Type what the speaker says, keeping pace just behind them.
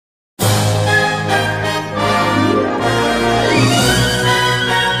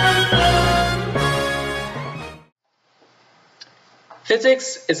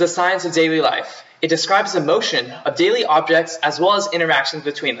Physics is the science of daily life. It describes the motion of daily objects as well as interactions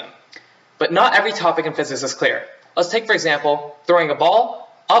between them. But not every topic in physics is clear. Let's take, for example, throwing a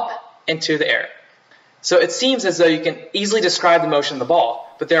ball up into the air. So it seems as though you can easily describe the motion of the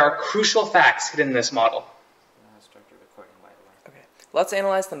ball, but there are crucial facts hidden in this model. Okay, let's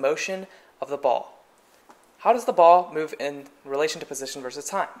analyze the motion of the ball. How does the ball move in relation to position versus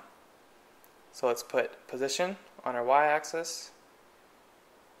time? So let's put position on our y-axis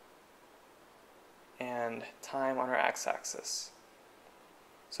and time on our x-axis.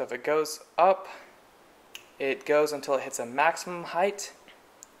 So if it goes up, it goes until it hits a maximum height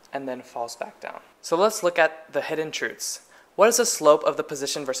and then falls back down. So let's look at the hidden truths. What does the slope of the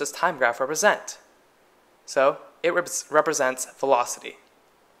position versus time graph represent? So it represents velocity.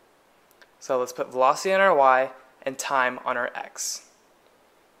 So let's put velocity on our y and time on our x.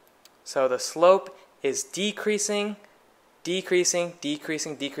 So the slope is decreasing, decreasing,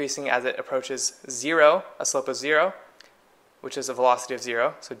 decreasing, decreasing as it approaches 0, a slope of 0, which is a velocity of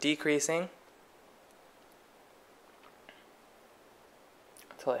 0. So decreasing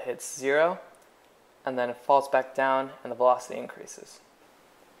until it hits 0, and then it falls back down and the velocity increases.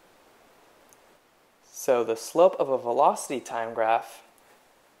 So the slope of a velocity time graph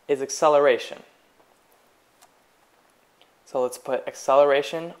is acceleration. So let's put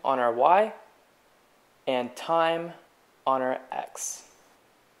acceleration on our y and time on our x.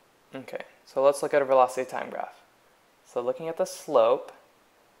 Okay, so let's look at a velocity time graph. So looking at the slope,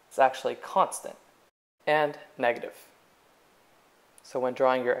 it's actually constant and negative. So when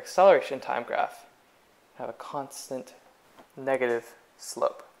drawing your acceleration time graph, you have a constant negative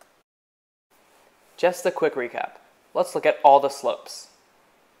slope. Just a quick recap. Let's look at all the slopes.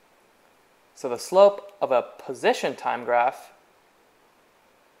 So the slope of a position time graph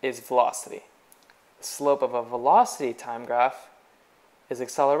is velocity. The slope of a velocity time graph is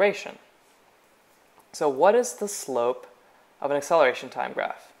acceleration. So what is the slope of an acceleration time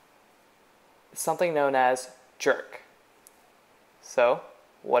graph? It's something known as jerk. So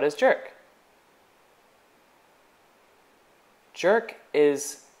what is jerk? Jerk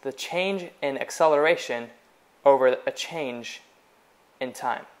is the change in acceleration over a change in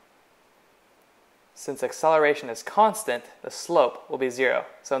time. Since acceleration is constant, the slope will be 0.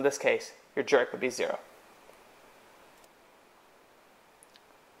 So in this case, your jerk would be 0.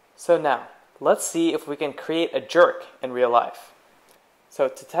 So now, let's see if we can create a jerk in real life. So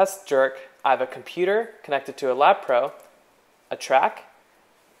to test jerk, I have a computer connected to a Lab Pro, a track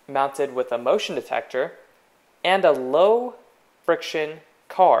mounted with a motion detector, and a low friction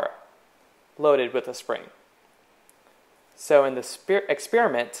car loaded with a spring. So in the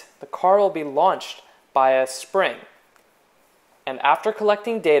experiment, the car will be launched by a spring. And after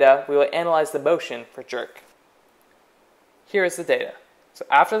collecting data, we will analyze the motion for jerk. Here is the data. So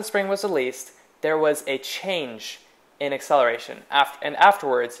after the spring was released, there was a change in acceleration. And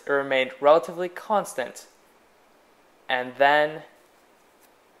afterwards, it remained relatively constant. And then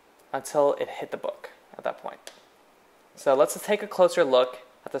until it hit the book at that point. So let's take a closer look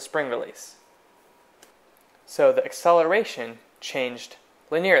at the spring release. So the acceleration changed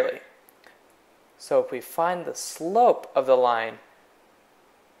linearly. So if we find the slope of the line,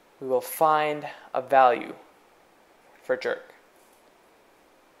 we will find a value for jerk.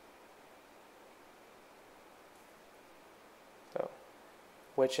 So,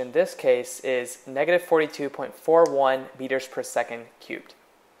 which in this case is negative 42.41 meters per second cubed.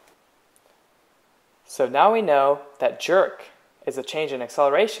 So now we know that jerk is a change in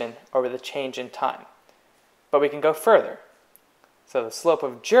acceleration over the change in time. But we can go further. So the slope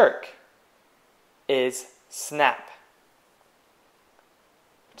of jerk is snap,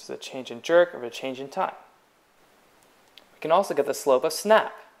 which is a change in jerk over a change in time. We can also get the slope of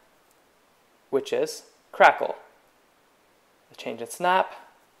snap, which is crackle, the change in snap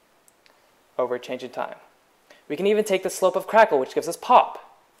over a change in time. We can even take the slope of crackle, which gives us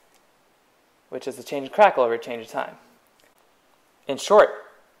pop, which is the change in crackle over a change in time. In short,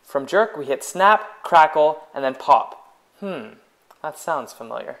 from jerk we hit snap, crackle, and then pop. That sounds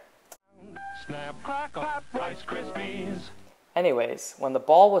familiar. Snap, crackle, Rice Krispies. Anyways, when the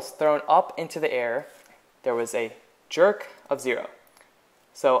ball was thrown up into the air, there was a jerk of 0.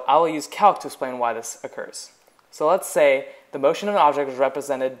 So I will use calc to explain why this occurs. So let's say the motion of an object is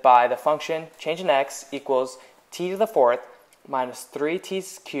represented by the function change in x equals t to the 4th minus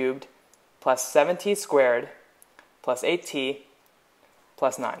 3t cubed plus 7t squared plus 8t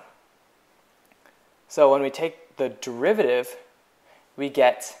plus 9. So when we take the derivative, we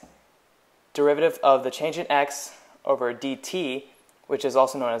get derivative of the change in x over dt, which is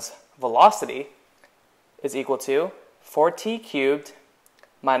also known as velocity, is equal to 4t cubed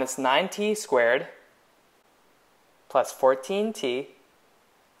minus 9t squared plus 14t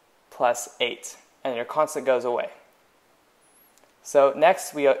plus 8. And your constant goes away. So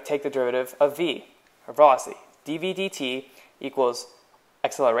next we take the derivative of v, or velocity. dv dt equals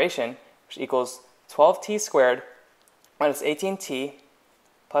acceleration, which equals 12t squared minus 18t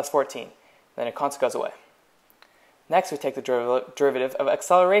plus 14. Then your constant goes away. Next we take the derivative of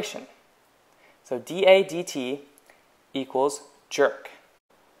acceleration. So dA dt equals jerk,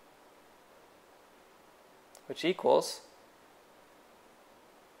 which equals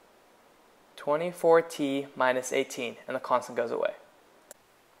 24t minus 18, and the constant goes away.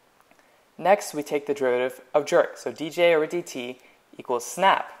 Next, we take the derivative of jerk. So dj over dt equals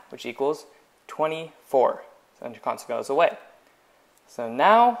snap, which equals 24. So the constant goes away. So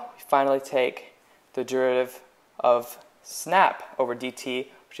now, we finally take the derivative of snap over dt,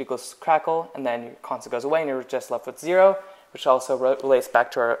 which equals crackle, and then your constant goes away, and you're just left with 0, which also relates back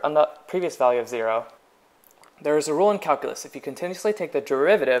to our previous value of 0. There is a rule in calculus. If you continuously take the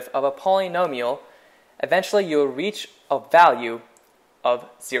derivative of a polynomial, eventually you will reach a value of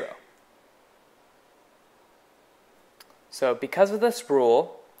 0. So because of this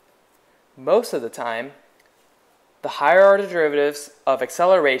rule, most of the time, the higher order derivatives of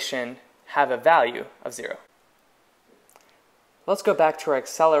acceleration have a value of 0. Let's go back to our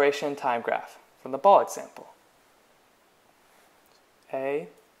acceleration time graph from the ball example.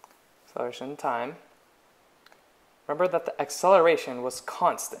 Acceleration time. Remember that the acceleration was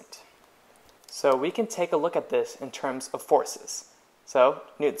constant. So we can take a look at this in terms of forces. So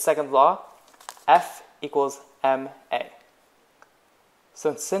Newton's second law, F equals ma.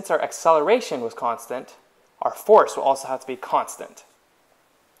 So since our acceleration was constant, our force will also have to be constant.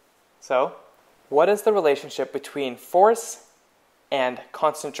 So what is the relationship between force and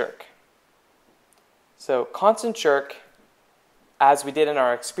constant jerk? So constant jerk, as we did in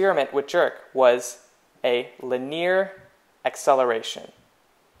our experiment with jerk, was a linear acceleration.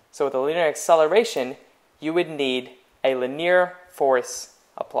 So with a linear acceleration, you would need a linear force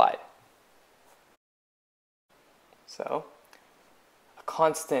applied. So a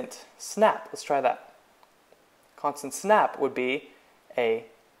constant snap, let's try that. Constant snap would be a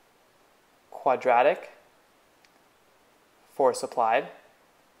quadratic force applied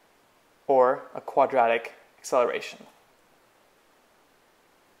or a quadratic acceleration.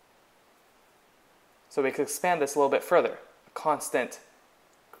 So we could expand this a little bit further. A constant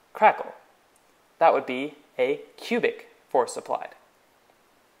crackle, that would be a cubic force applied.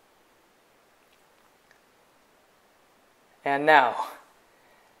 And now,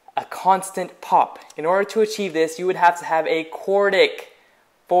 a constant pop. In order to achieve this, you would have to have a quartic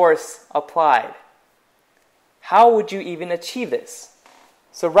force applied. How would you even achieve this?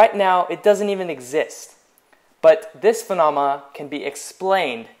 So right now, it doesn't even exist. But this phenomena can be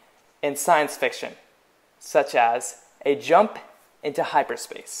explained in science fiction, such as a jump into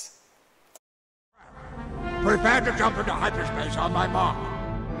hyperspace. Prepare to jump into hyperspace on my mark.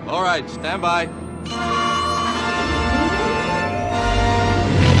 All right, stand by.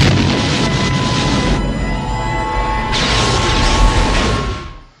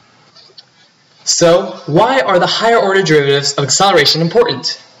 So, why are the higher order derivatives of acceleration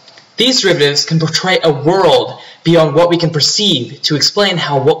important? These derivatives can portray a world beyond what we can perceive to explain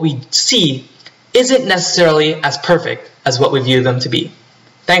how what we see isn't necessarily as perfect as what we view them to be.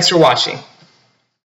 Thanks for watching.